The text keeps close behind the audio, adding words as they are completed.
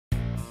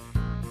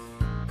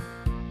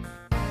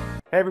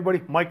Hey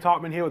everybody, Mike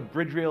Topman here with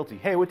Bridge Realty.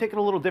 Hey, we're taking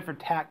a little different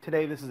tack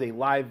today. This is a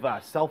live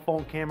cell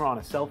phone camera on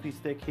a selfie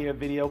stick here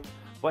video.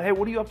 But hey,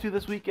 what are you up to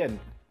this weekend?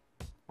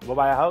 Go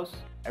buy a house?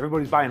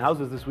 Everybody's buying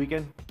houses this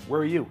weekend.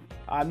 Where are you?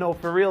 No,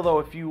 for real though,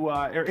 if you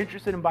are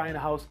interested in buying a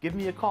house, give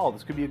me a call.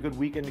 This could be a good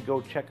weekend to go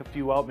check a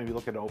few out, maybe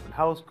look at an open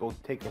house, go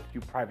take a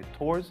few private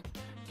tours.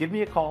 Give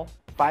me a call,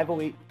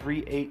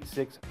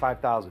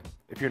 508-386-5000.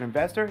 If you're an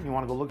investor and you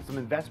want to go look at some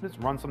investments,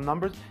 run some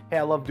numbers, hey,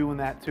 I love doing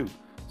that too.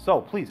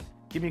 So please,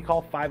 give me a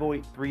call,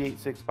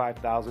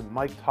 508-386-5000,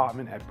 Mike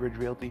Topman at Bridge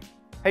Realty.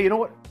 Hey, you know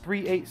what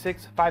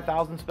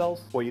 386-5000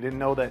 spells? Well, you didn't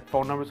know that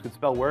phone numbers could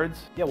spell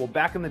words? Yeah, well,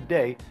 back in the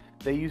day,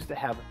 they used to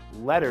have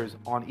letters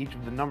on each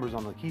of the numbers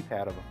on the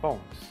keypad of a phone.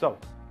 So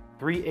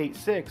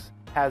 386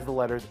 has the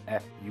letters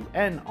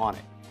F-U-N on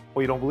it.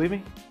 Well, you don't believe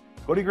me?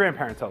 Go to your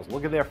grandparents' house,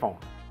 look at their phone.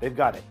 They've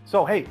got it.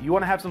 So hey, you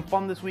want to have some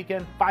fun this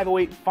weekend?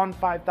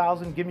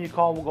 508-FUN-5000, give me a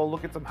call, we'll go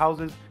look at some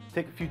houses,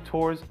 take a few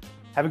tours.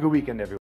 Have a good weekend, everyone.